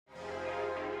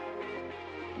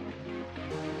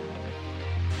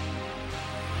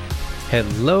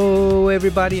Hello,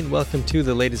 everybody, and welcome to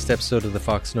the latest episode of the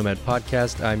Fox Nomad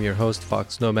podcast. I'm your host,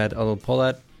 Fox Nomad Alon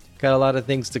Polat. Got a lot of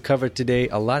things to cover today,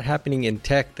 a lot happening in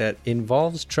tech that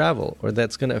involves travel, or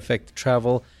that's going to affect the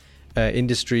travel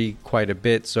industry quite a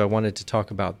bit. So I wanted to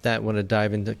talk about that. I want to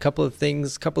dive into a couple of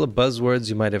things, a couple of buzzwords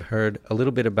you might have heard a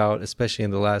little bit about, especially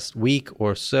in the last week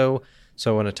or so.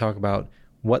 So I want to talk about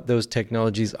what those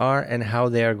technologies are and how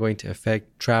they are going to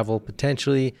affect travel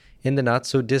potentially in the not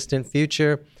so distant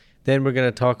future. Then we're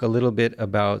going to talk a little bit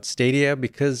about Stadia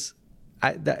because,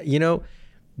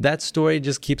 that story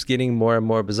just keeps getting more and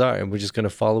more bizarre, and we're just going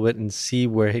to follow it and see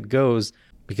where it goes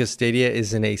because Stadia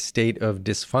is in a state of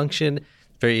dysfunction.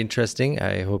 Very interesting.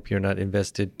 I hope you're not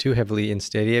invested too heavily in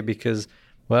Stadia because,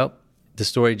 well, the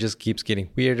story just keeps getting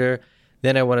weirder.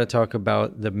 Then I want to talk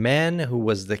about the man who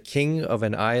was the king of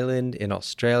an island in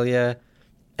Australia,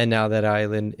 and now that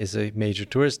island is a major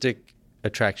touristic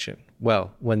attraction.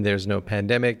 Well, when there's no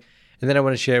pandemic. And then I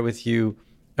want to share with you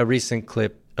a recent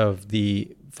clip of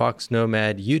the Fox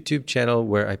Nomad YouTube channel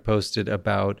where I posted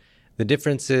about the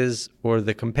differences or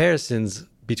the comparisons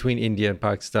between India and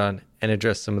Pakistan and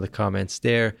address some of the comments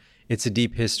there. It's a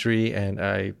deep history, and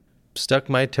I stuck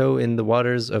my toe in the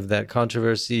waters of that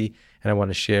controversy, and I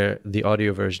want to share the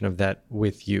audio version of that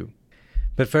with you.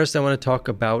 But first, I want to talk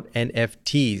about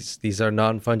NFTs. These are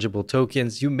non-fungible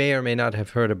tokens. You may or may not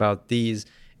have heard about these.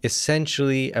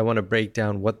 Essentially, I want to break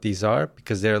down what these are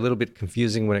because they're a little bit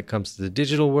confusing when it comes to the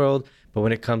digital world, but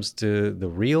when it comes to the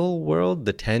real world,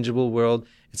 the tangible world,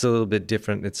 it's a little bit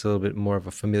different. It's a little bit more of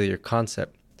a familiar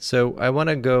concept. So I want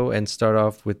to go and start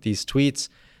off with these tweets.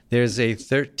 There's a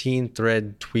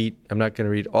 13-thread tweet. I'm not going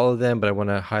to read all of them, but I want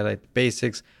to highlight the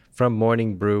basics from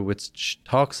Morning Brew, which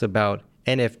talks about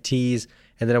NFTs,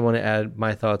 and then I want to add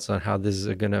my thoughts on how this is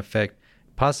going to affect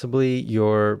possibly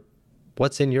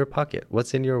what's in your pocket,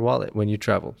 what's in your wallet when you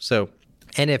travel. So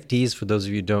NFTs, for those of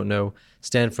you who don't know,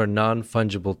 stand for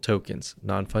non-fungible tokens.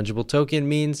 Non-fungible token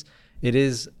means it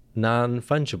is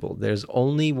non-fungible. There's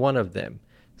only one of them.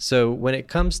 So when it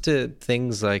comes to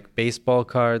things like baseball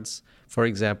cards, for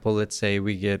example, let's say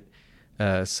we get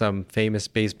some famous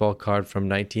baseball card from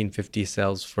 1950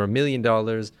 sells for $1 million.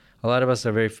 A lot of us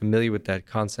are very familiar with that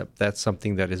concept. That's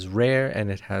something that is rare and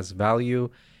it has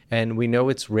value. And we know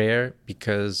it's rare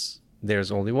because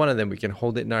there's only one of them. We can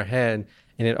hold it in our hand,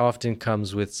 and it often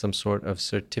comes with some sort of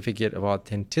certificate of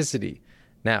authenticity.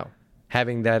 Now,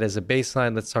 having that as a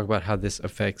baseline, let's talk about how this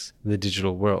affects the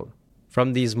digital world.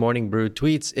 From these Morning Brew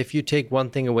tweets, if you take one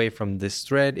thing away from this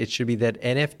thread, it should be that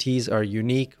NFTs are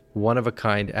unique,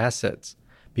 one-of-a-kind assets.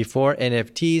 Before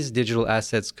NFTs, digital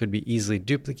assets could be easily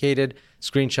duplicated,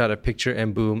 screenshot a picture,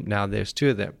 and boom, now there's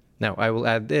two of them. Now, I will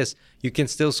add this. You can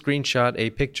still screenshot a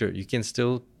picture. You can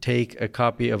still take a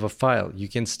copy of a file. You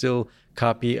can still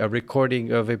copy a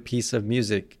recording of a piece of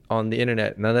music on the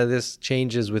internet. None of this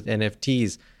changes with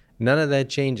NFTs. None of that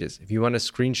changes. If you want to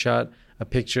screenshot a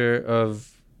picture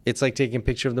of, it's like taking a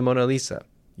picture of the Mona Lisa.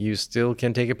 You still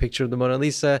can take a picture of the Mona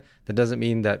Lisa. That doesn't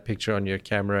mean that picture on your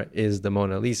camera is the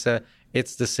Mona Lisa.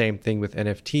 It's the same thing with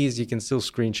NFTs. You can still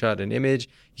screenshot an image.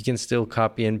 You can still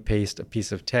copy and paste a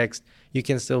piece of text. You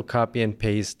can still copy and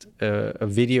paste a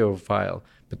video file.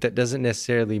 But that doesn't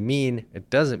necessarily mean, it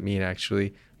doesn't mean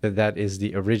actually, that that is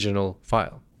the original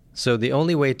file. So the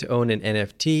only way to own an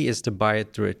NFT is to buy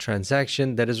it through a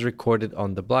transaction that is recorded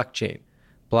on the blockchain.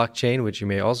 Blockchain, which you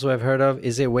may also have heard of,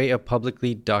 is a way of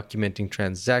publicly documenting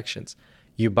transactions.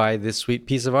 You buy this sweet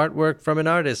piece of artwork from an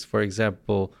artist, for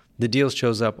example. The deal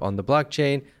shows up on the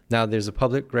blockchain. Now there's a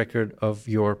public record of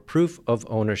your proof of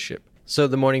ownership. So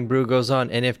the Morning Brew goes on.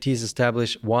 NFTs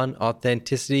establish 1,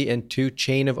 authenticity, and 2,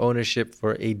 chain of ownership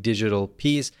for a digital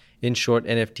piece. In short,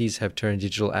 NFTs have turned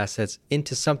digital assets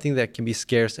into something that can be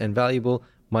scarce and valuable,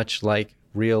 much like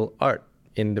real art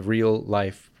in the real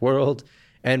life world.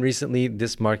 And recently,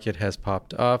 this market has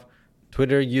popped off.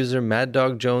 Twitter user Mad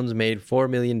Dog Jones made $4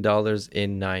 million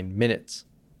in 9 minutes.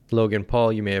 Logan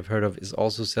Paul, you may have heard of, is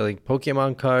also selling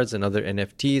Pokemon cards and other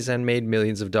NFTs and made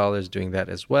millions of dollars doing that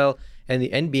as well. And the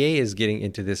NBA is getting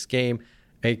into this game.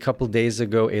 A couple days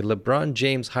ago, a LeBron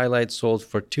James highlight sold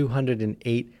for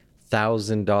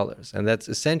 $208,000. And that's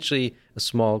essentially a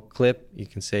small clip. You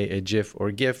can say a GIF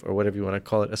or GIF or whatever you want to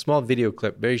call it. A small video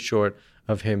clip, very short,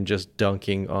 of him just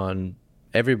dunking on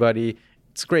everybody.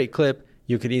 It's a great clip.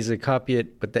 You could easily copy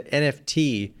it. But the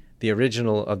NFT, the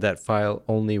original of that file,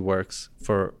 only works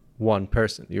for one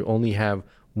person. You only have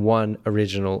one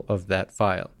original of that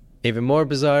file. Even more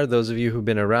bizarre, those of you who've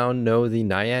been around know the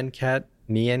Nyan cat.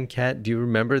 Do you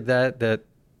remember that the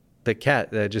cat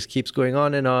that just keeps going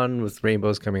on and on with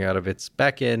rainbows coming out of its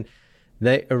back end?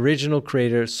 The original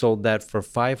creator sold that for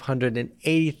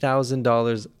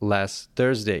 $580,000 last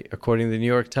Thursday. According to the New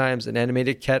York Times, an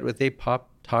animated cat with a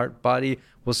Pop-Tart body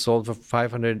was sold for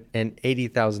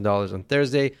 $580,000 on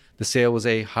Thursday. The sale was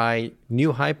a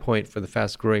new high point for the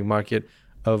fast-growing market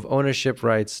of ownership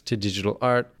rights to digital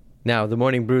art. Now, the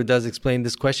Morning Brew does explain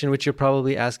this question, which you're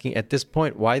probably asking at this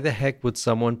point: why the heck would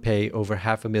someone pay over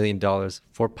 $500,000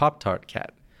 for Pop-Tart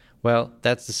cat? Well,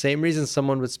 that's the same reason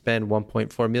someone would spend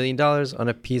 $1.4 million on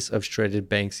a piece of shredded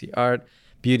Banksy art.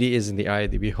 Beauty is in the eye of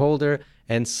the beholder,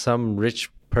 and some rich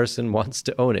person wants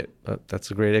to own it. That's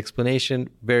a great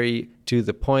explanation, very to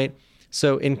the point.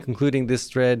 So in concluding this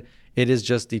thread, it is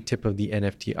just the tip of the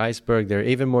NFT iceberg. There are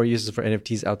even more uses for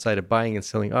NFTs outside of buying and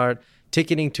selling art: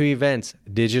 ticketing to events,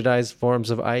 digitized forms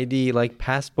of ID like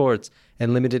passports,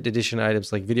 and limited edition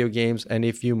items like video games, and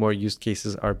a few more use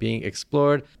cases are being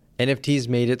explored. NFTs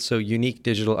made it so unique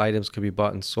digital items could be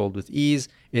bought and sold with ease.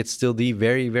 It's still the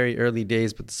very, very early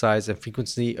days, but the size and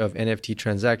frequency of NFT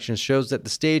transactions shows that the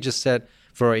stage is set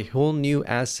for a whole new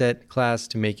asset class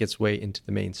to make its way into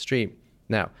the mainstream.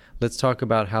 Now, let's talk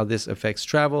about how this affects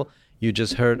travel. You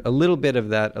just heard a little bit of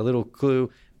that, a little clue.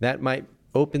 That might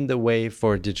open the way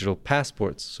for digital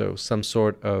passports, so some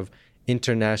sort of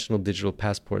international digital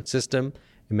passport system.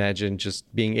 Imagine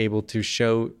just being able to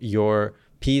show your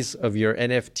piece of your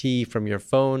NFT from your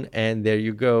phone, and there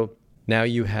you go. Now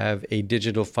you have a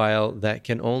digital file that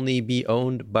can only be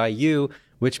owned by you,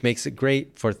 which makes it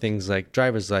great for things like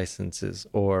driver's licenses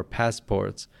or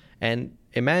passports. And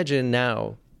imagine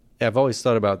now, I've always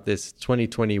thought about this,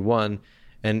 2021,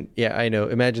 and yeah, I know,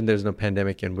 imagine there's no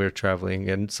pandemic and we're traveling,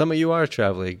 and some of you are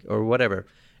traveling or whatever.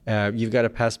 You've got a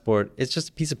passport. It's just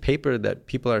a piece of paper that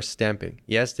people are stamping.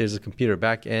 Yes, there's a computer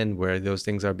back end where those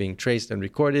things are being traced and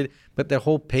recorded, but the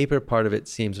whole paper part of it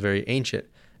seems very ancient.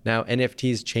 Now,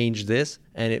 NFTs change this,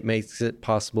 and it makes it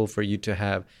possible for you to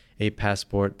have a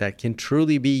passport that can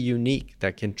truly be unique,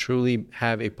 that can truly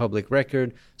have a public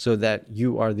record so that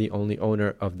you are the only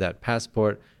owner of that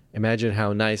passport. Imagine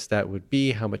how nice that would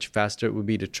be, how much faster it would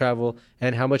be to travel,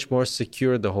 and how much more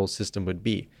secure the whole system would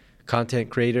be. Content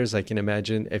creators, I can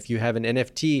imagine if you have an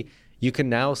NFT, you can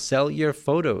now sell your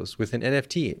photos with an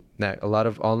NFT. Now, a lot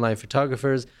of online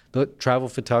photographers, the travel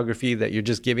photography that you're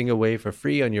just giving away for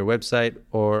free on your website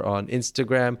or on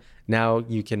Instagram, now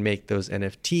you can make those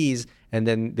NFTs, and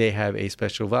then they have a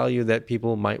special value that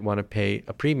people might want to pay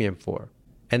a premium for.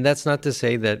 And that's not to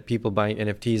say that people buying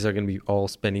NFTs are going to be all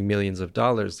spending millions of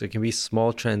dollars. There can be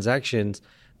small transactions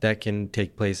that can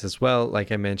take place as well.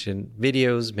 Like I mentioned,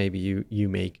 videos, maybe you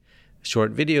make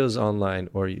short videos online,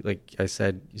 or like I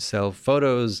said, you sell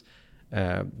photos.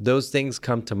 Those things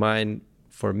come to mind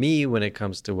for me when it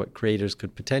comes to what creators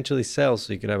could potentially sell.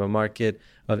 So you could have a market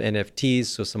of NFTs,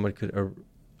 so someone could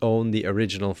own the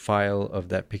original file of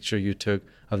that picture you took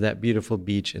of that beautiful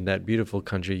beach in that beautiful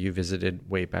country you visited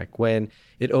way back when.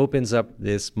 It opens up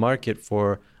this market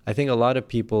for, I think, a lot of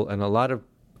people and a lot of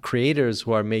creators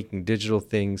who are making digital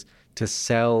things to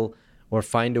sell or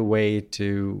find a way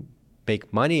to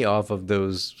make money off of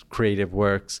those creative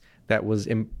works that was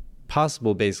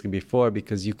impossible basically before,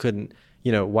 because you couldn't,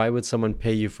 why would someone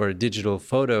pay you for a digital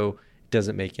photo? It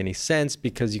doesn't make any sense,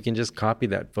 because you can just copy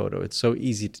that photo. It's so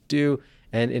easy to do.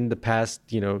 And in the past,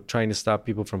 trying to stop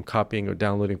people from copying or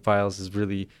downloading files has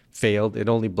really failed. It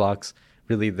only blocks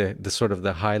really the sort of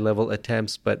the high level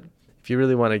attempts. But if you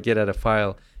really want to get at a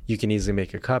file, you can easily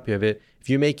make a copy of it. If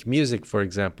you make music, for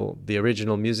example, the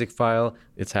original music file,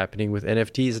 it's happening with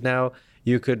NFTs now.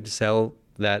 You could sell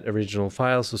that original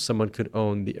file so someone could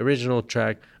own the original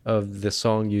track of the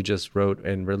song you just wrote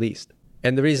and released.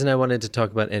 And the reason I wanted to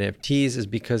talk about NFTs is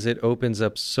because it opens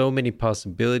up so many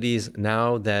possibilities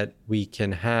now that we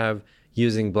can have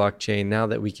using blockchain, now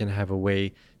that we can have a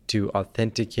way to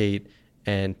authenticate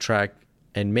and track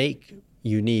and make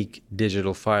unique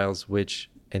digital files, which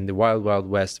in the wild, wild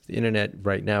west of the internet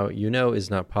right now, is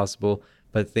not possible,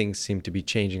 but things seem to be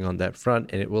changing on that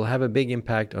front, and it will have a big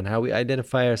impact on how we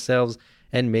identify ourselves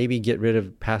and maybe get rid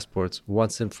of passports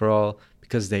once and for all,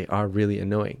 because they are really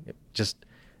annoying. Just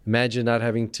imagine not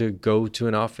having to go to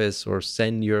an office or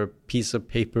send your piece of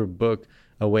paper book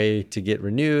away to get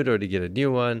renewed or to get a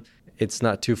new one. It's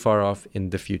not too far off in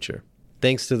the future.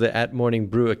 Thanks to the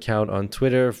 @MorningBrew account on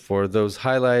Twitter for those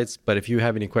highlights. But if you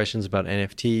have any questions about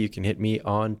NFT, you can hit me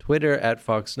on Twitter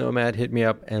 @FoxNomad. Hit me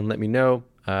up and let me know.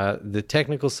 The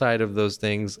technical side of those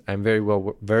things, I'm very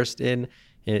well versed in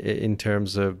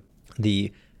terms of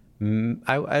the,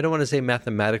 I don't want to say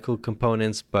mathematical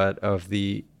components, but of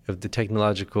the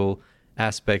technological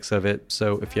aspects of it.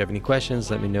 So if you have any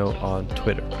questions, let me know on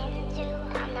Twitter.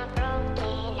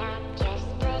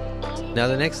 Now,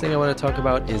 the next thing I want to talk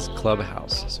about is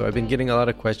Clubhouse. So I've been getting a lot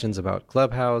of questions about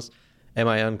Clubhouse. Am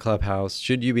I on Clubhouse?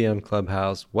 Should you be on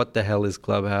Clubhouse? What the hell is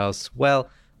Clubhouse? Well,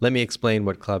 let me explain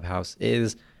what Clubhouse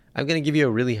is. I'm going to give you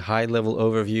a really high-level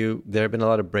overview. There have been a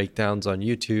lot of breakdowns on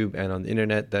YouTube and on the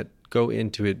internet that go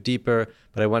into it deeper,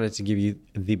 but I wanted to give you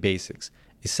the basics.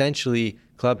 Essentially,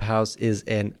 Clubhouse is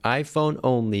an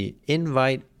iPhone-only,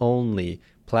 invite-only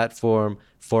platform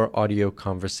for audio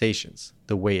conversations.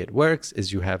 The way it works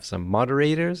is you have some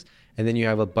moderators, and then you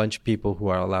have a bunch of people who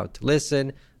are allowed to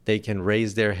listen. They can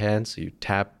raise their hand, so you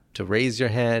tap to raise your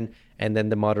hand, and then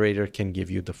the moderator can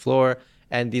give you the floor.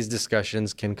 And these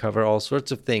discussions can cover all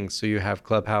sorts of things. So you have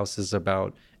clubhouses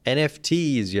about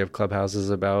NFTs, you have clubhouses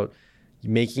about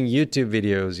making YouTube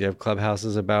videos, you have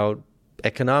clubhouses about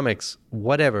economics,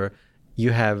 whatever.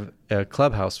 You have a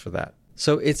clubhouse for that.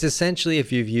 So it's essentially,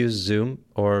 if you've used Zoom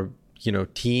or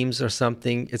Teams or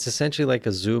something, it's essentially like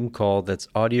a Zoom call that's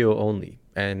audio only,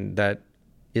 and that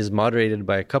is moderated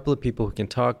by a couple of people who can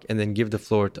talk and then give the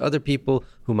floor to other people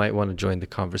who might want to join the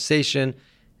conversation.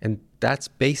 And that's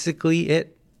basically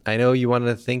it. I know you want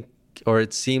to think, or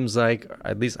it seems like, or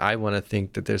at least I want to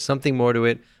think, that there's something more to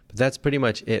it, but that's pretty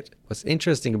much it. What's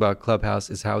interesting about Clubhouse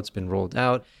is how it's been rolled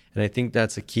out, and I think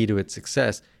that's a key to its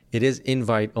success. It is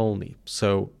invite only.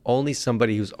 So only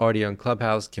somebody who's already on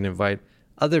Clubhouse can invite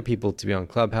other people to be on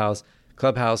Clubhouse.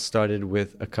 Clubhouse started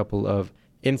with a couple of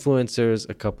influencers,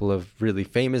 a couple of really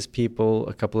famous people,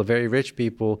 a couple of very rich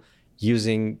people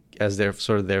using as their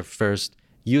sort of their first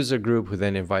user group, who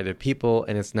then invited people,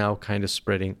 and it's now kind of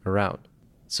spreading around.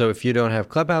 So if you don't have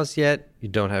Clubhouse yet, you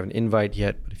don't have an invite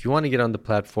yet, but if you want to get on the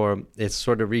platform, it's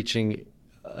sort of reaching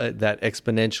that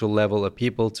exponential level of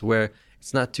people to where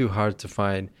it's not too hard to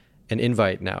find an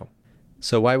invite now.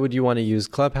 So why would you want to use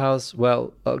Clubhouse?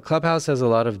 Well, Clubhouse has a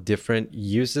lot of different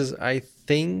uses, I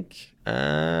think.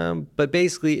 But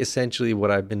basically, essentially what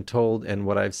I've been told and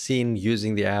what I've seen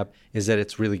using the app is that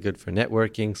it's really good for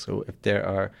networking. So if there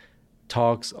are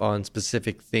talks on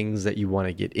specific things that you want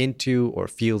to get into or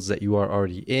fields that you are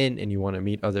already in and you want to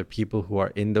meet other people who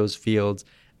are in those fields,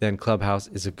 then Clubhouse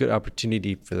is a good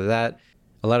opportunity for that.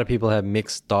 A lot of people have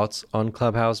mixed thoughts on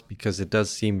Clubhouse because it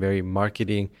does seem very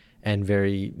marketing and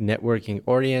very networking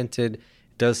oriented. It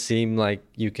does seem like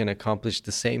you can accomplish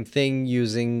the same thing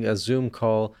using a Zoom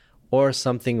call or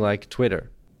something like Twitter.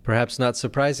 Perhaps not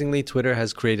surprisingly, Twitter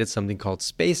has created something called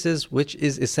Spaces, which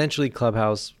is essentially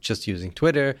Clubhouse just using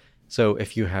Twitter. So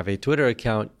if you have a Twitter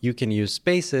account, you can use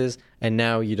Spaces, and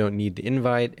now you don't need the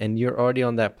invite, and you're already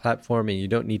on that platform, and you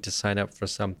don't need to sign up for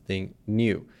something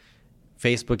new.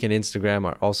 Facebook and Instagram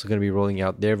are also going to be rolling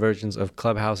out their versions of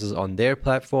Clubhouses on their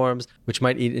platforms, which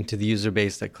might eat into the user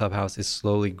base that Clubhouse is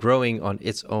slowly growing on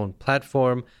its own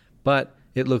platform. But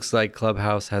it looks like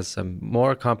Clubhouse has some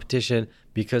more competition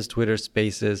because Twitter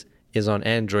Spaces is on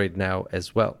Android now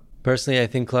as well. Personally, I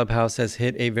think Clubhouse has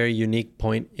hit a very unique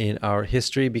point in our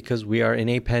history because we are in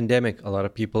a pandemic. A lot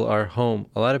of people are home.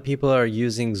 A lot of people are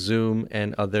using Zoom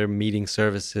and other meeting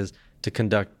services to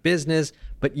conduct business,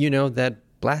 but that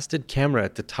blasted camera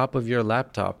at the top of your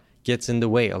laptop gets in the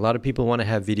way. A lot of people want to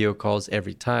have video calls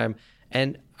every time,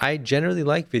 and I generally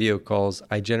like video calls.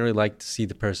 I generally like to see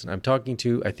the person I'm talking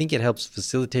to. I think it helps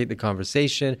facilitate the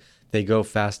conversation. They go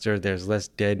faster. There's less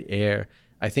dead air.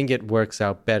 I think it works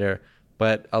out better,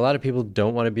 but a lot of people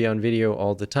don't want to be on video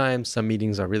all the time. Some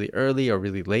meetings are really early or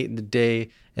really late in the day,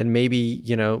 and maybe,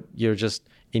 you're just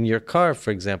in your car, for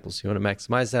example, so you want to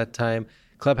maximize that time.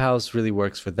 Clubhouse really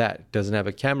works for that. It doesn't have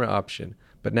a camera option.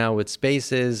 But now with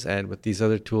Spaces and with these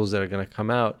other tools that are going to come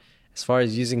out, as far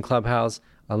as using Clubhouse,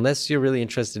 unless you're really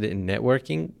interested in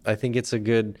networking, I think it's a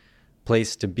good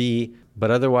place to be.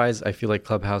 But otherwise, I feel like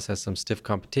Clubhouse has some stiff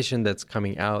competition that's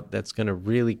coming out that's going to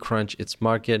really crunch its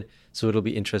market. So it'll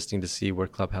be interesting to see where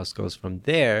Clubhouse goes from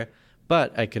there.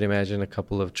 But I could imagine a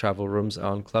couple of travel rooms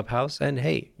on Clubhouse, and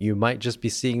hey, you might just be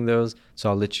seeing those.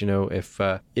 So I'll let you know if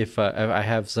I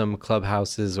have some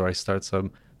Clubhouses or I start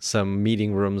some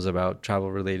meeting rooms about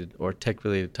travel related or tech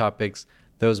related topics.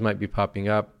 Those might be popping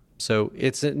up. So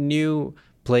it's a new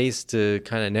place to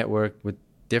kind of network with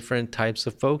different types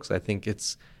of folks. I think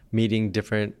it's meeting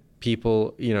different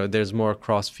people. There's more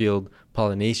cross-field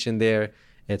pollination there.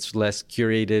 It's less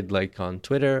curated like on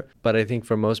Twitter, but I think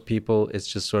for most people, it's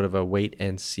just sort of a wait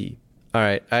and see. All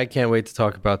right, I can't wait to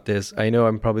talk about this. I know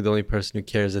I'm probably the only person who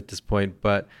cares at this point,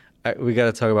 but we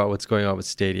got to talk about what's going on with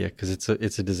Stadia because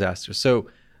it's a disaster. So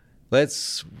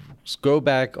let's go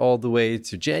back all the way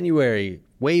to January,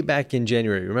 way back in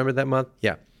January. Remember that month?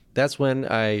 Yeah, that's when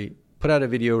I put out a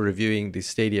video reviewing the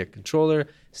Stadia controller.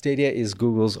 Stadia is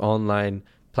Google's online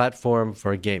platform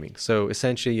for gaming. So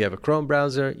essentially you have a Chrome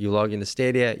browser, you log into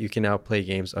Stadia, you can now play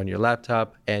games on your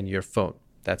laptop and your phone.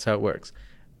 That's how it works.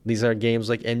 These are games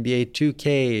like NBA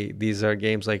 2K. These are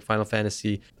games like Final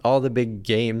Fantasy. All the big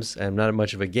games. I'm not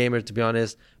much of a gamer, to be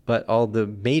honest, but all the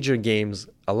major games,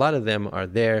 a lot of them are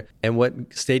there. And what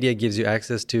Stadia gives you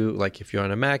access to, like if you're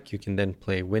on a Mac, you can then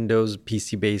play Windows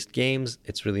PC-based games.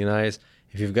 It's really nice.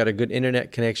 If you've got a good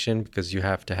internet connection, because you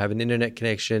have to have an internet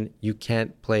connection, you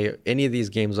can't play any of these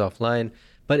games offline.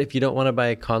 But if you don't want to buy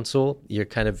a console, you're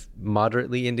kind of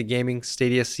moderately into gaming,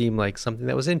 Stadia seemed like something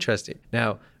that was interesting.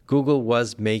 Now, Google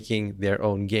was making their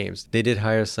own games. They did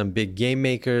hire some big game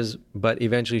makers, but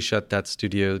eventually shut that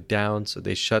studio down. So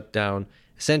they shut down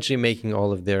essentially making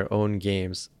all of their own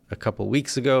games a couple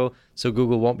weeks ago. So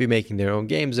Google won't be making their own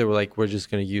games. They were like, we're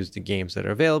just going to use the games that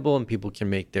are available and people can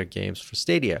make their games for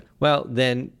Stadia. Well,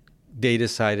 then they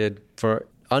decided, for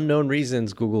unknown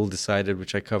reasons, Google decided,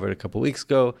 which I covered a couple weeks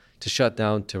ago, to shut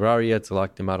down Terraria, to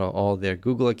lock them out of all their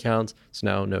Google accounts. So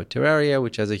now no Terraria,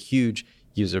 which has a huge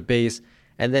user base.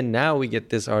 And then now we get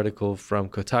this article from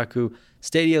Kotaku.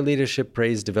 Stadia leadership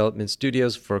praised development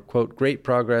studios for, quote, great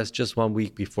progress just 1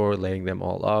 week before laying them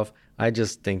all off. I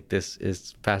just think this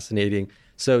is fascinating.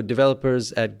 So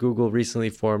developers at Google recently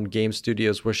formed game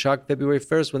studios were shocked February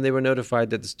 1st when they were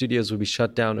notified that the studios would be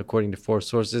shut down, according to 4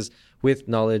 sources with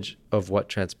knowledge of what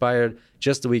transpired.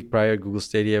 Just a week prior, Google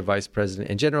Stadia Vice President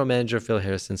and General Manager Phil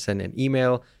Harrison sent an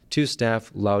email to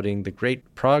staff lauding the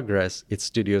great progress its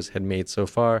studios had made so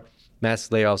far. Mass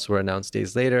layoffs were announced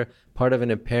days later, part of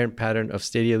an apparent pattern of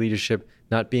Stadia leadership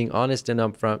not being honest and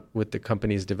upfront with the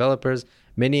company's developers,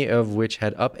 many of which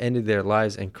had upended their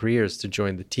lives and careers to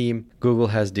join the team. Google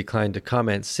has declined to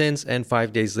comment since, and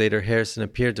 5 days later, Harrison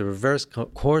appeared to reverse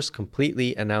course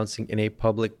completely, announcing in a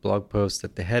public blog post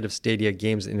that the head of Stadia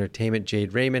Games Entertainment,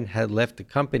 Jade Raymond, had left the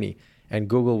company, and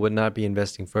Google would not be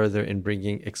investing further in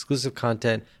bringing exclusive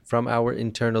content from our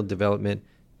internal development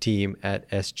team at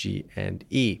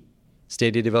SG&E.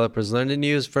 Stadia developers learned the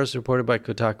news, first reported by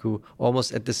Kotaku,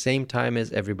 almost at the same time as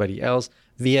everybody else,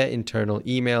 via internal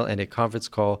email and a conference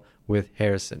call with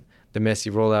Harrison. The messy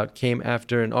rollout came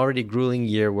after an already grueling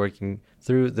year working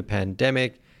through the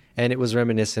pandemic, and it was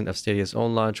reminiscent of Stadia's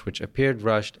own launch, which appeared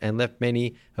rushed and left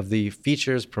many of the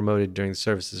features promoted during the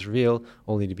service's reveal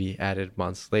only to be added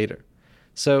months later.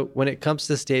 So when it comes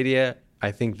to Stadia,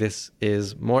 I think this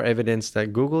is more evidence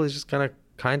that Google is just going to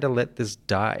kind of let this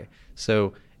die.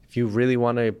 So if you really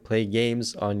want to play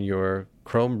games on your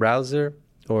Chrome browser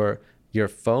or your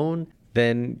phone,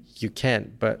 then you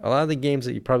can. But a lot of the games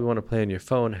that you probably want to play on your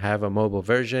phone have a mobile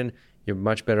version. You're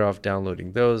much better off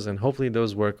downloading those, and hopefully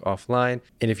those work offline.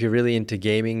 And if you're really into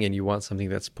gaming and you want something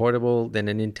that's portable, then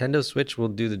a Nintendo Switch will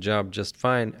do the job just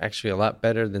fine, actually a lot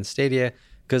better than Stadia,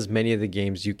 because many of the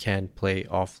games you can play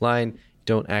offline. You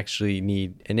don't actually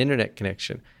need an internet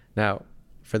connection. Now,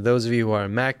 for those of you who are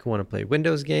on Mac who want to play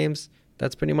Windows games,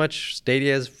 that's pretty much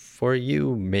Stadia's for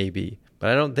you, maybe.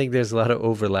 But I don't think there's a lot of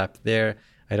overlap there.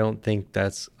 I don't think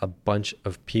that's a bunch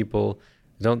of people.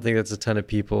 I don't think that's a ton of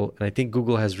people. And I think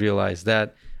Google has realized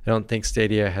that. I don't think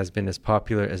Stadia has been as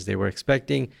popular as they were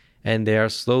expecting. And they are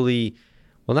slowly,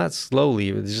 well, not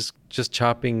slowly, but just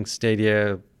chopping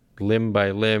Stadia limb by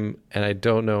limb. And I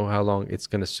don't know how long it's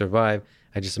going to survive.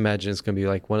 I just imagine it's going to be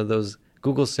like one of those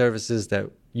Google services that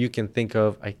you can think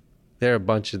of. There are a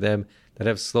bunch of them that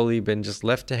have slowly been just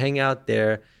left to hang out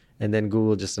there, and then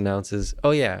Google just announces, oh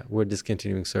yeah, we're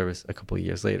discontinuing service a couple of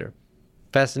years later.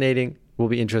 Fascinating. Will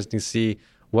be interesting to see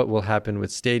what will happen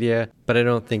with Stadia, but I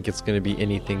don't think it's going to be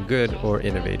anything good or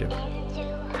innovative.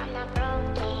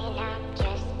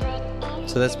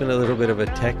 So that's been a little bit of a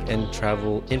tech and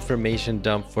travel information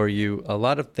dump for you. A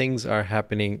lot of things are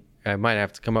happening. I might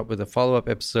have to come up with a follow-up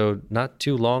episode not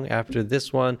too long after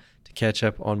this one to catch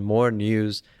up on more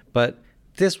news, but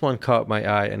this one caught my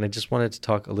eye, and I just wanted to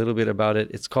talk a little bit about it.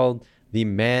 It's called The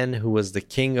Man Who Was the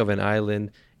King of an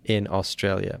Island in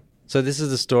Australia. So this is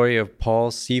the story of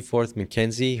Paul Seaforth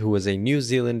Mackenzie, who was a New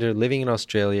Zealander living in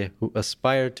Australia who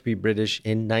aspired to be British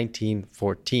in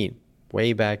 1914,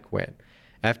 way back when.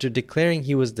 After declaring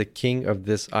he was the king of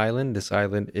this island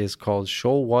is called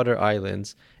Shoalwater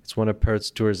Islands. It's one of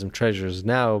Perth's tourism treasures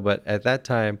now, but at that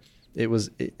time, it was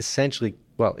essentially,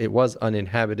 it was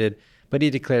uninhabited. But he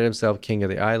declared himself king of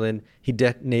the island. He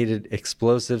detonated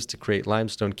explosives to create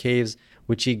limestone caves,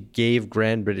 which he gave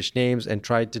grand British names, and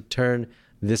tried to turn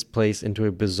this place into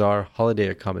a bizarre holiday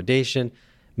accommodation.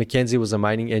 Mackenzie was a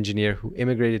mining engineer who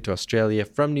immigrated to Australia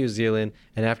from New Zealand,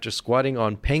 and after squatting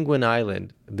on Penguin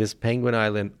Island,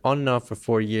 on and off for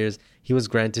 4 years, he was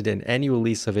granted an annual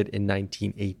lease of it in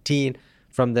 1918.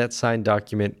 From that signed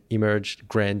document emerged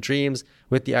grand dreams.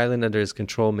 With the island under his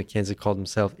control, Mackenzie called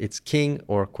himself its king,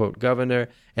 or quote governor,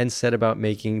 and set about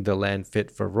making the land fit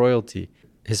for royalty.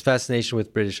 His fascination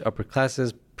with British upper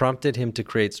classes prompted him to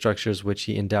create structures which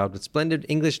he endowed with splendid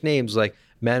English names like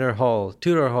Manor Hall,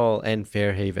 Tudor Hall, and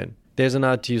Fairhaven. There's a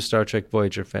nod to you Star Trek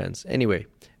Voyager fans. Anyway,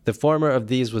 the former of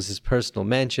these was his personal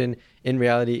mansion. In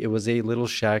reality, it was a little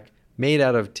shack made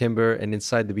out of timber, and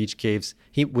inside the beach caves,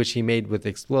 which he made with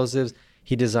explosives,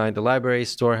 he designed a library,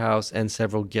 storehouse, and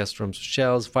several guest rooms with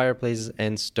shelves, fireplaces,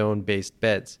 and stone-based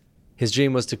beds. His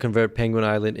dream was to convert Penguin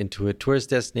Island into a tourist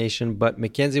destination, but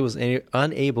Mackenzie was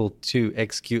unable to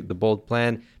execute the bold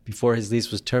plan before his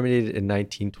lease was terminated in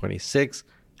 1926.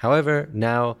 However,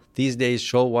 now, these days,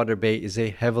 Shoalwater Bay is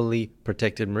a heavily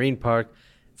protected marine park.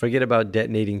 Forget about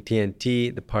detonating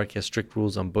TNT. The park has strict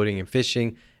rules on boating and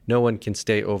fishing. No one can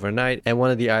stay overnight, and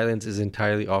one of the islands is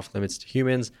entirely off limits to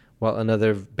humans, while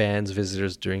another bans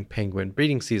visitors during penguin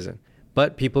breeding season.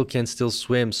 But people can still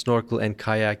swim, snorkel, and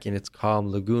kayak in its calm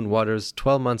lagoon waters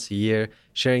 12 months a year,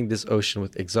 sharing this ocean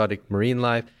with exotic marine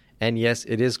life. And yes,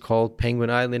 it is called Penguin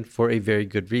Island for a very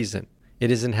good reason.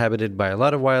 It is inhabited by a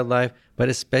lot of wildlife, but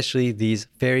especially these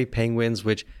fairy penguins,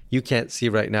 which you can't see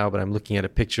right now, but I'm looking at a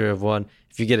picture of one.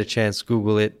 If you get a chance,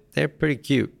 Google it. They're pretty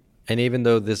cute. And even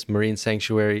though this marine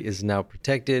sanctuary is now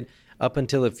protected, up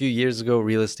until a few years ago,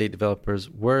 real estate developers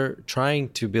were trying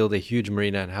to build a huge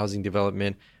marina and housing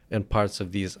development in parts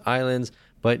of these islands,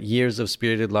 but years of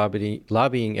spirited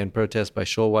lobbying and protests by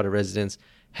Shoalwater residents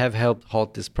have helped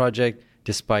halt this project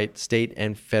despite state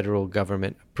and federal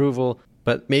government approval.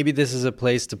 But maybe this is a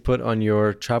place to put on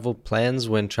your travel plans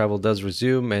when travel does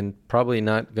resume, and probably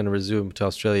not going to resume to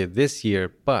Australia this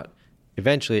year, but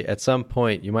eventually at some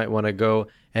point you might want to go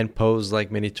and pose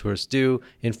like many tourists do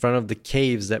in front of the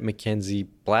caves that Mackenzie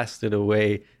blasted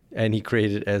away and he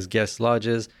created as guest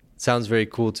lodges. Sounds very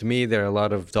cool to me. There are a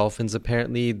lot of dolphins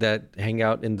apparently that hang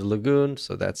out in the lagoon,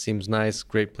 so that seems nice.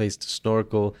 Great place to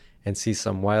snorkel and see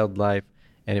some wildlife,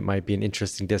 and it might be an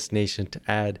interesting destination to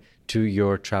add to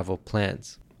your travel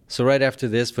plans. So right after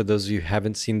this, for those of you who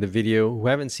haven't seen the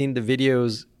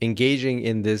videos, engaging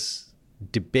in this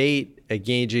debate,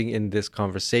 engaging in this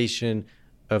conversation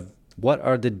of what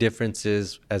are the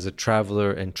differences as a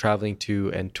traveler and traveling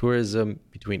to and tourism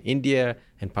between India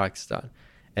and Pakistan.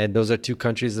 And those are two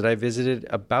countries that I visited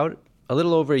about a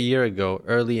little over a year ago,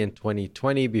 early in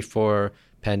 2020, before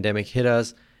pandemic hit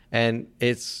us. And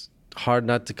it's hard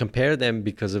not to compare them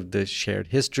because of the shared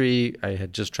history. I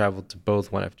had just traveled to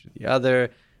both, one after the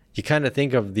other. You kind of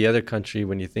think of the other country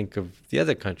when you think of the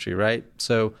other country, right?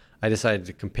 So I decided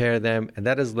to compare them, and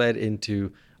that has led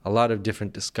into a lot of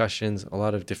different discussions, a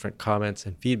lot of different comments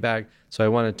and feedback. So I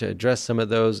wanted to address some of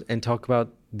those and talk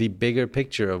about the bigger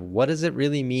picture of what does it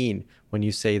really mean when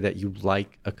you say that you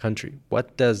like a country?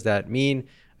 What does that mean?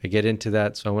 I get into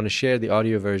that, so I want to share the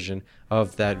audio version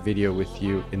of that video with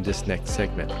you in this next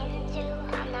segment.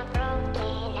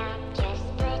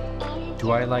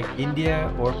 Do I like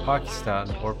India or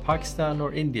Pakistan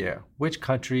or India? Which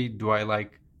country do I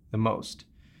like the most?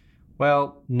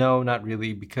 Well, no, not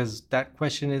really, because that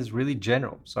question is really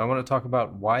general. So I want to talk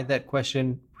about why that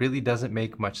question really doesn't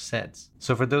make much sense.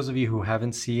 So for those of you who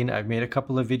haven't seen, I've made a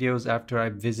couple of videos after I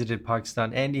visited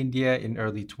Pakistan and India in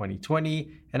early 2020,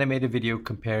 and I made a video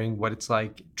comparing what it's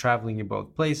like traveling in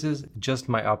both places, just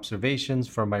my observations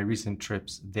from my recent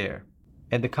trips there.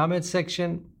 And the comment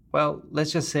section, well,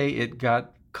 let's just say it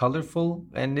got colorful,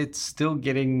 and it's still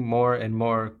getting more and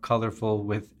more colorful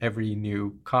with every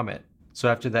new comment. So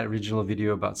after that original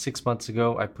video about 6 months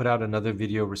ago, I put out another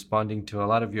video responding to a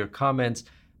lot of your comments,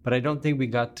 but I don't think we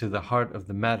got to the heart of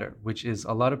the matter, which is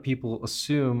a lot of people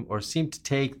assume or seem to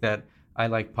take that I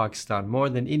like Pakistan more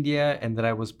than India and that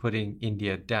I was putting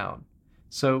India down.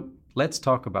 So let's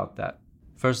talk about that.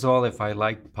 First of all, if I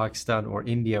liked Pakistan or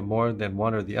India more than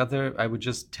one or the other, I would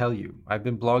just tell you. I've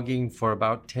been blogging for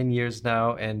about 10 years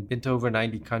now and been to over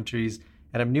 90 countries,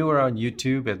 and I'm newer on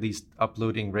YouTube, at least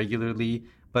uploading regularly.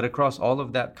 But across all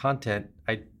of that content,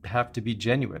 I have to be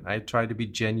genuine. I try to be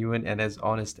genuine and as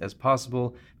honest as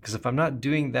possible, because if I'm not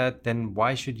doing that, then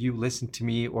why should you listen to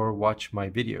me or watch my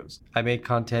videos? I make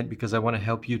content because I want to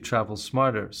help you travel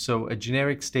smarter. So a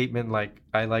generic statement like,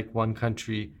 I like one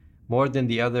country more than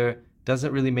the other,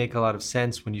 doesn't really make a lot of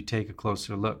sense when you take a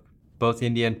closer look. Both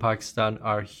India and Pakistan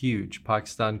are huge.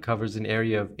 Pakistan covers an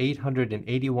area of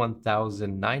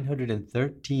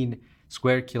 881,913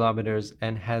 square kilometers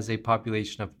and has a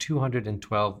population of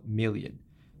 212 million.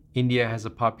 India has a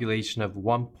population of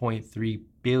 1.3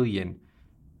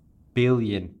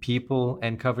 billion people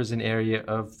and covers an area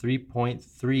of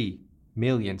 3.3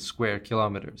 million square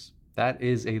kilometers. That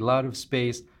is a lot of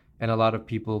space, and a lot of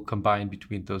people combined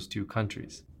between those two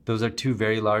countries. Those are two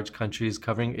very large countries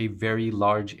covering a very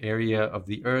large area of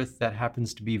the earth that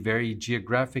happens to be very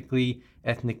geographically,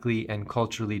 ethnically, and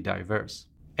culturally diverse.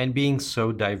 And being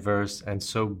so diverse and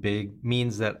so big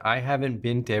means that I haven't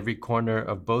been to every corner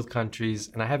of both countries,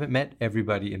 and I haven't met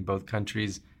everybody in both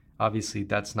countries. Obviously,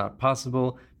 that's not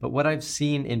possible, but what I've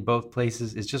seen in both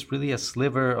places is just really a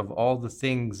sliver of all the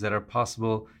things that are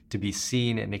possible to be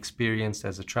seen and experienced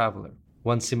as a traveler.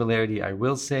 One similarity I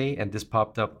will say, and this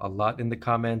popped up a lot in the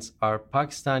comments, are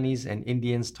Pakistanis and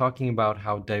Indians talking about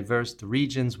how diverse the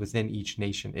regions within each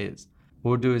nation is.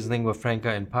 Urdu is lingua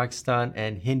franca in Pakistan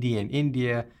and Hindi in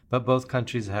India, but both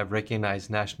countries have recognized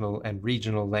national and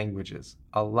regional languages.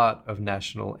 A lot of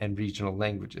national and regional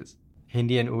languages.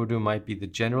 Hindi and Urdu might be the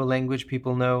general language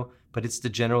people know, but it's the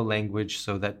general language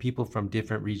so that people from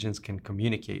different regions can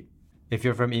communicate. If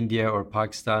you're from India or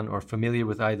Pakistan or familiar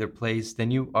with either place, then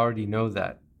you already know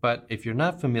that. But if you're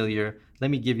not familiar,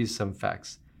 let me give you some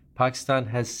facts. Pakistan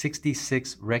has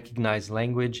 66 recognized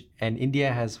language and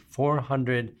India has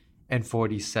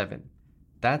 447.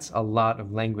 That's a lot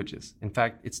of languages. In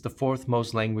fact, it's the fourth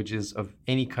most languages of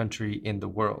any country in the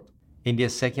world.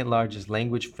 India's second largest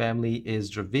language family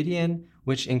is Dravidian,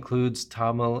 which includes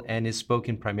Tamil and is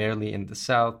spoken primarily in the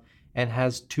south and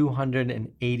has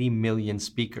 280 million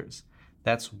speakers.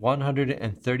 That's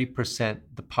 130%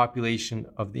 the population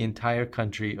of the entire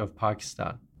country of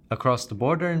Pakistan. Across the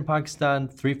border in Pakistan,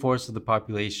 3/4 of the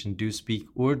population do speak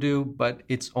Urdu, but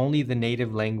it's only the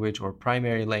native language or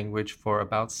primary language for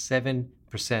about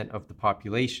 7% of the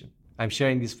population. I'm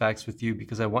sharing these facts with you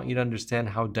because I want you to understand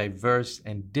how diverse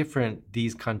and different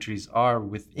these countries are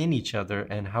within each other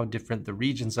and how different the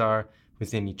regions are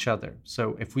within each other.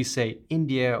 So if we say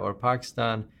India or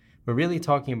Pakistan, we're really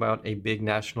talking about a big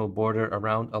national border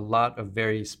around a lot of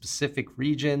very specific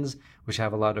regions, which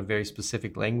have a lot of very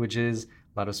specific languages,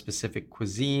 a lot of specific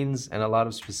cuisines, and a lot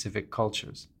of specific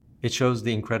cultures. It shows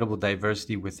the incredible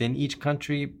diversity within each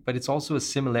country, but it's also a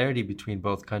similarity between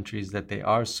both countries that they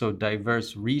are so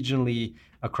diverse regionally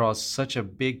across such a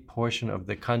big portion of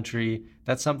the country.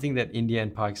 That's something that India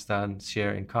and Pakistan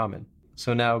share in common.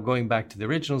 So now going back to the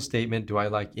original statement, do I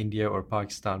like India or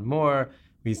Pakistan more?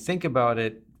 When you think about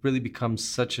it, it really becomes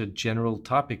such a general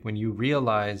topic when you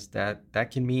realize that that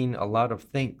can mean a lot of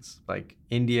things. Like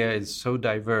India is so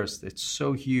diverse, it's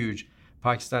so huge.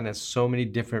 Pakistan has so many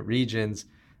different regions.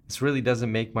 This really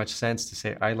doesn't make much sense to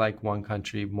say I like one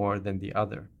country more than the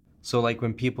other. So like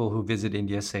when people who visit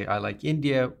India say I like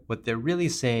India, what they're really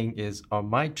saying is on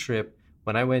my trip,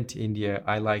 when I went to India,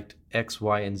 I liked X,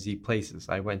 Y, and Z places.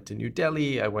 I went to New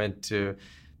Delhi, I went to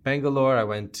Bangalore, I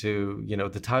went to,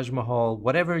 the Taj Mahal.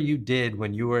 Whatever you did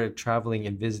when you were traveling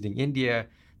and visiting India,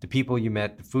 the people you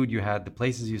met, the food you had, the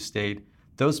places you stayed,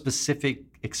 those specific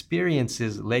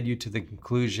experiences led you to the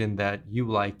conclusion that you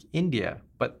like India.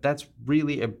 But that's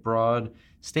really a broad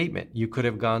statement. You could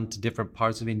have gone to different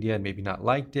parts of India and maybe not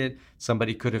liked it.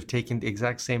 Somebody could have taken the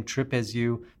exact same trip as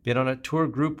you, been on a tour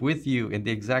group with you in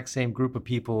the exact same group of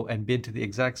people and been to the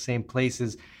exact same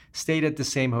places, stayed at the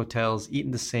same hotels,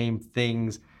 eaten the same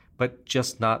things, but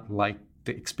just not like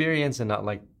the experience and not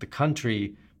like the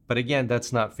country. But again,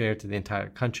 that's not fair to the entire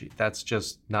country. That's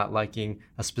just not liking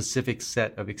a specific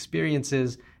set of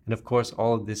experiences. And of course,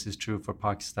 all of this is true for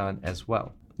Pakistan as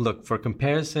well. Look, for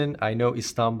comparison, I know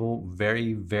Istanbul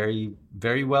very, very,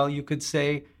 very well, you could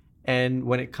say. And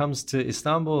when it comes to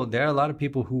Istanbul, there are a lot of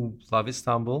people who love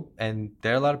Istanbul, and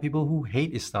there are a lot of people who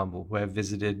hate Istanbul, who have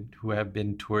visited, who have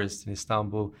been tourists in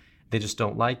Istanbul. They just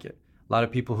don't like it. A lot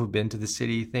of people who've been to the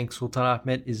city think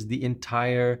Sultanahmet is the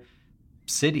entire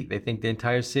city. They think the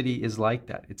entire city is like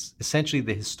that. It's essentially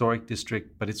the historic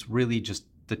district, but it's really just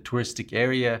the touristic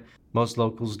area. Most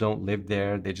locals don't live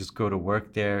there. They just go to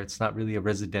work there. It's not really a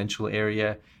residential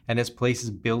area. And as places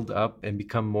build up and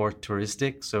become more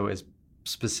touristic, so as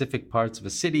specific parts of a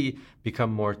city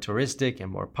become more touristic and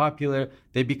more popular,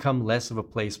 they become less of a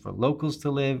place for locals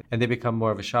to live, and they become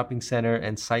more of a shopping center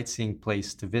and sightseeing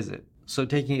place to visit. So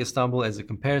taking Istanbul as a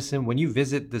comparison, when you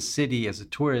visit the city as a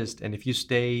tourist, and if you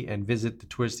stay and visit the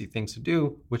touristy things to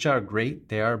do, which are great,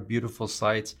 they are beautiful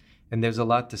sites, and there's a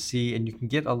lot to see, and you can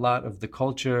get a lot of the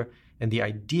culture and the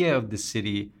idea of the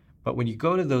city. But when you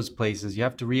go to those places, you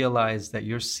have to realize that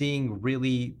you're seeing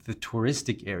really the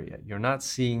touristic area. You're not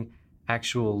seeing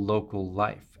actual local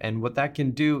life. And what that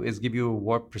can do is give you a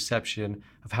warped perception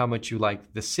of how much you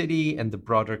like the city and the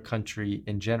broader country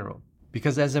in general.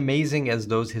 Because as amazing as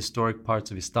those historic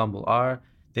parts of Istanbul are,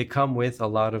 they come with a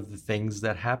lot of the things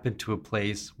that happen to a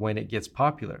place when it gets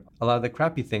popular. A lot of the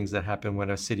crappy things that happen when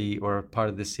a city or a part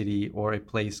of the city or a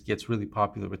place gets really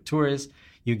popular with tourists.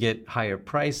 You get higher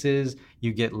prices,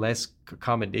 you get less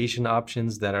accommodation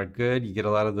options that are good, you get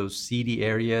a lot of those seedy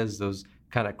areas, those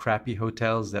kind of crappy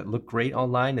hotels that look great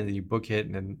online, and then you book it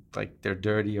and then like they're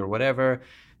dirty or whatever.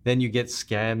 Then you get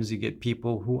scams, you get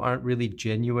people who aren't really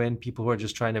genuine, people who are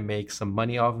just trying to make some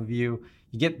money off of you.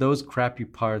 You get those crappy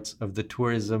parts of the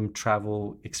tourism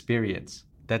travel experience.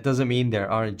 That doesn't mean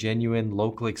there aren't genuine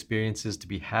local experiences to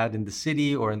be had in the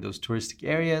city or in those touristic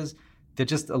areas. They're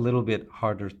just a little bit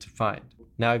harder to find.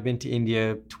 Now, I've been to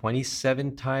India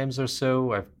 27 times or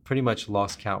so. I've pretty much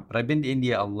lost count, but I've been to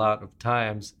India a lot of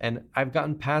times, and I've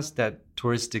gotten past that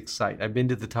touristic site. I've been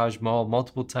to the Taj Mahal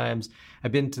multiple times.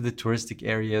 I've been to the touristic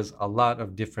areas a lot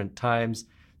of different times.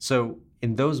 So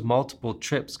in those multiple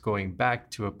trips, going back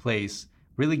to a place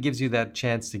really gives you that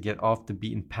chance to get off the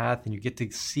beaten path, and you get to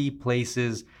see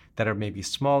places that are maybe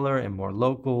smaller and more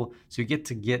local. So you get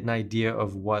to get an idea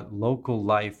of what local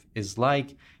life is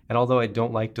like. And although I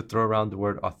don't like to throw around the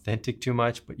word authentic too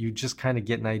much, but you just kind of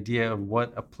get an idea of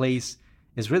what a place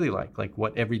is really like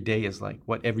what every day is like,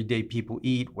 what everyday people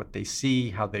eat, what they see,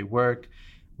 how they work.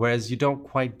 Whereas you don't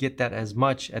quite get that as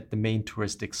much at the main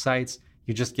touristic sites.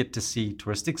 You just get to see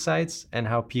touristic sites and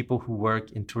how people who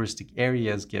work in touristic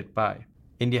areas get by.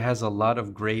 India has a lot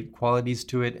of great qualities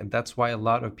to it, and that's why a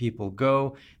lot of people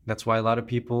go. That's why a lot of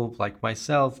people, like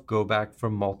myself, go back for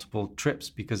multiple trips,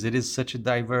 because it is such a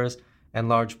diverse and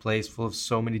large place full of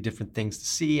so many different things to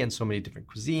see and so many different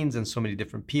cuisines and so many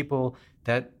different people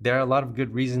that there are a lot of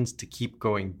good reasons to keep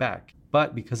going back.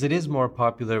 But because it is more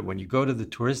popular, when you go to the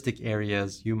touristic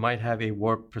areas, you might have a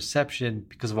warped perception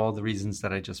because of all the reasons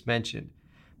that I just mentioned.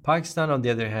 Pakistan, on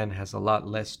the other hand, has a lot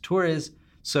less tourists.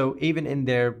 So even in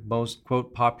their most,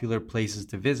 quote, popular places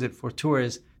to visit for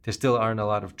tourists, there still aren't a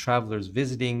lot of travelers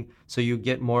visiting. So you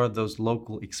get more of those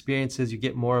local experiences. You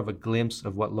get more of a glimpse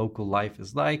of what local life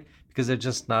is like because they're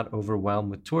just not overwhelmed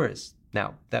with tourists.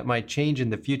 Now, that might change in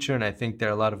the future, and I think there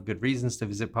are a lot of good reasons to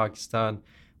visit Pakistan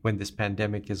when this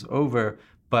pandemic is over.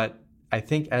 But I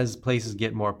think as places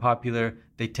get more popular,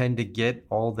 they tend to get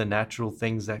all the natural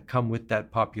things that come with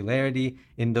that popularity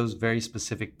in those very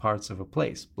specific parts of a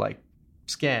place, like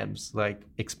scams, like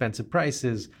expensive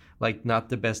prices, like not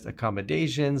the best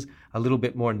accommodations, a little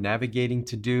bit more navigating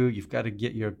to do. You've got to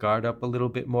get your guard up a little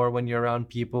bit more when you're around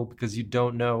people because you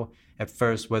don't know at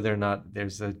first whether or not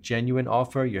there's a genuine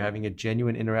offer, you're having a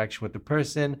genuine interaction with the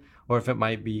person, or if it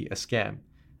might be a scam.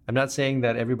 I'm not saying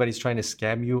that everybody's trying to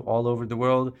scam you all over the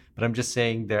world, but I'm just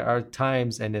saying there are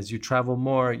times, and as you travel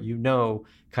more, you know,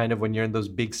 kind of when you're in those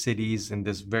big cities in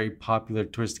this very popular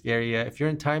touristic area, if you're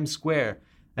in Times Square,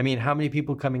 I mean, how many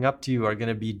people coming up to you are going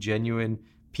to be genuine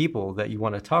people that you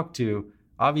want to talk to?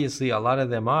 Obviously, a lot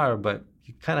of them are, but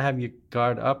you kind of have your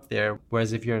guard up there.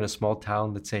 Whereas if you're in a small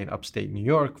town, let's say in upstate New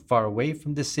York, far away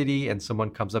from the city, and someone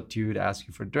comes up to you to ask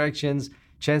you for directions,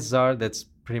 chances are that's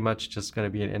pretty much just going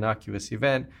to be an innocuous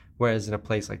event. Whereas in a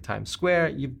place like Times Square,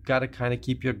 you've got to kind of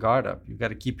keep your guard up. You've got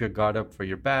to keep your guard up for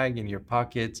your bag and your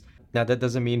pockets. Now, that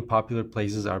doesn't mean popular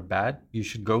places are bad. You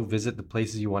should go visit the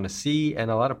places you want to see.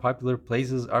 And a lot of popular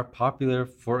places are popular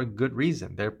for a good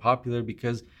reason. They're popular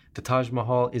because the Taj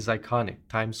Mahal is iconic.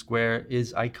 Times Square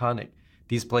is iconic.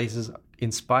 These places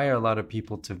inspire a lot of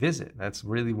people to visit. That's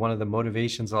really one of the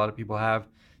motivations a lot of people have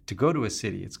to go to a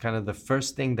city. It's kind of the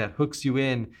first thing that hooks you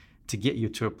in to get you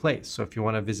to a place. So if you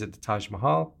want to visit the Taj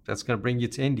Mahal, that's going to bring you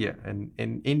to India. And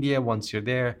in India, once you're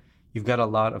there, you've got a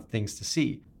lot of things to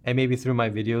see. And maybe through my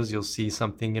videos, you'll see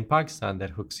something in Pakistan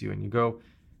that hooks you and you go,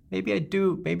 maybe I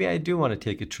do want to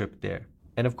take a trip there.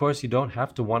 And of course, you don't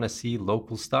have to want to see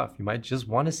local stuff. You might just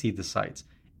want to see the sights.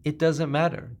 It doesn't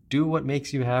matter. Do what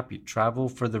makes you happy. Travel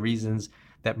for the reasons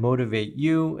that motivate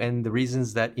you and the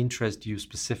reasons that interest you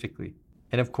specifically.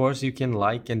 And of course, you can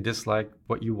like and dislike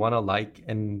what you want to like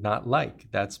and not like.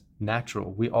 That's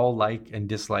natural. We all like and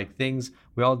dislike things.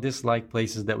 We all dislike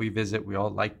places that we visit. We all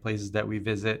like places that we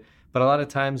visit. But a lot of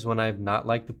times when I've not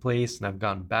liked the place and I've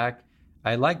gone back,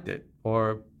 I liked it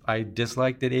or I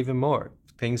disliked it even more.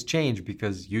 Things change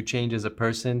because you change as a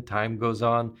person, time goes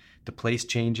on, the place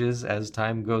changes as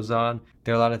time goes on.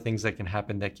 There are a lot of things that can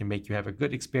happen that can make you have a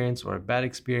good experience or a bad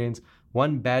experience.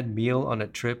 One bad meal on a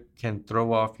trip can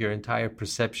throw off your entire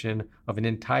perception of an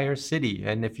entire city.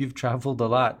 And if you've traveled a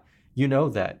lot, you know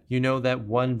that. You know that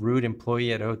one rude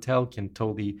employee at a hotel can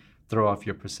totally throw off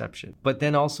your perception. But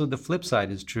then also the flip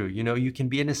side is true. You know, you can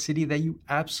be in a city that you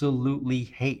absolutely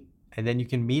hate, and then you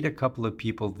can meet a couple of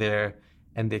people there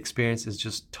and the experience is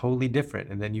just totally different,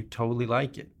 and then you totally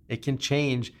like it. It can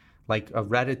change like a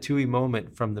ratatouille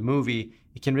moment from the movie,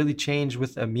 it can really change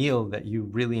with a meal that you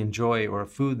really enjoy or a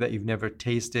food that you've never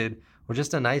tasted, or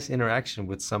just a nice interaction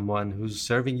with someone who's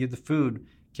serving you the food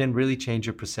can really change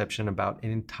your perception about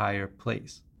an entire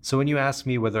place. So when you ask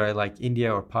me whether I like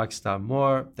India or Pakistan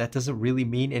more, that doesn't really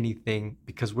mean anything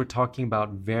because we're talking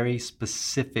about very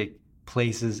specific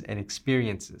places and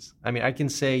experiences. I mean, I can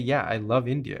say, yeah, I love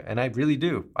India, and I really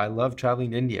do. I love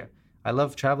traveling to India. I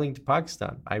love traveling to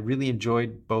Pakistan. I really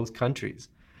enjoyed both countries.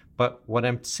 But when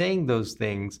I'm saying those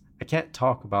things, I can't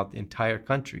talk about the entire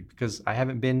country because I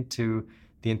haven't been to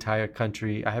the entire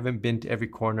country. I haven't been to every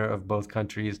corner of both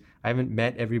countries. I haven't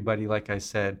met everybody, like I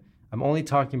said. I'm only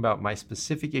talking about my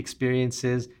specific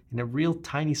experiences in a real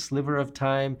tiny sliver of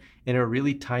time, in a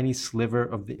really tiny sliver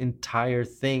of the entire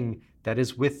thing that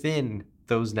is within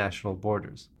those national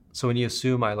borders. So when you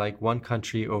assume I like one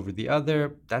country over the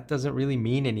other, that doesn't really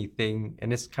mean anything.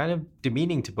 And it's kind of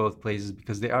demeaning to both places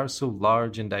because they are so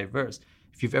large and diverse.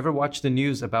 If you've ever watched the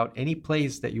news about any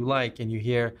place that you like and you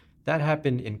hear that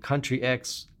happened in country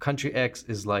X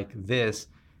is like this,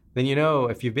 then you know,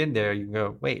 if you've been there, you can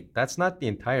go, wait, that's not the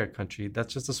entire country.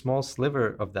 That's just a small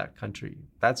sliver of that country.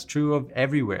 That's true of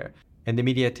everywhere. And the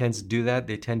media tends to do that.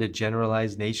 They tend to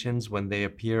generalize nations when they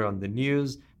appear on the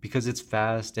news because it's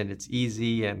fast and it's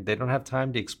easy and they don't have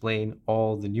time to explain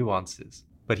all the nuances.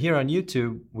 But here on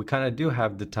YouTube, we kind of do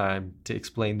have the time to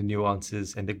explain the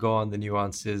nuances and to go on the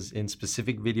nuances in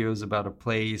specific videos about a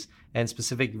place and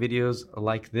specific videos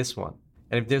like this one.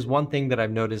 And if there's one thing that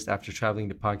I've noticed after traveling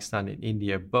to Pakistan and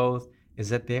India both, is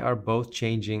that they are both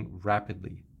changing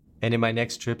rapidly. And in my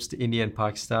next trips to India and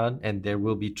Pakistan, and there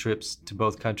will be trips to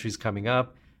both countries coming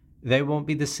up, they won't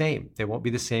be the same. They won't be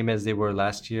the same as they were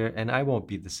last year, and I won't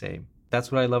be the same.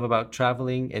 That's what I love about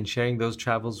traveling and sharing those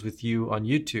travels with you on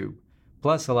YouTube.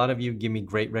 Plus, a lot of you give me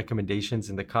great recommendations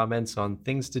in the comments on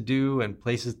things to do and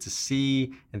places to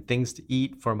see and things to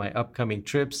eat for my upcoming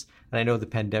trips. And I know the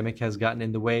pandemic has gotten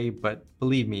in the way, but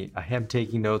believe me, I am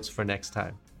taking notes for next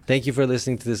time. Thank you for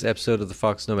listening to this episode of the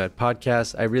Fox Nomad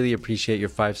Podcast. I really appreciate your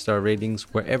 5-star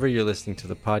ratings wherever you're listening to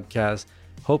the podcast.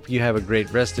 Hope you have a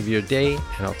great rest of your day,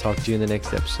 and I'll talk to you in the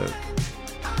next episode.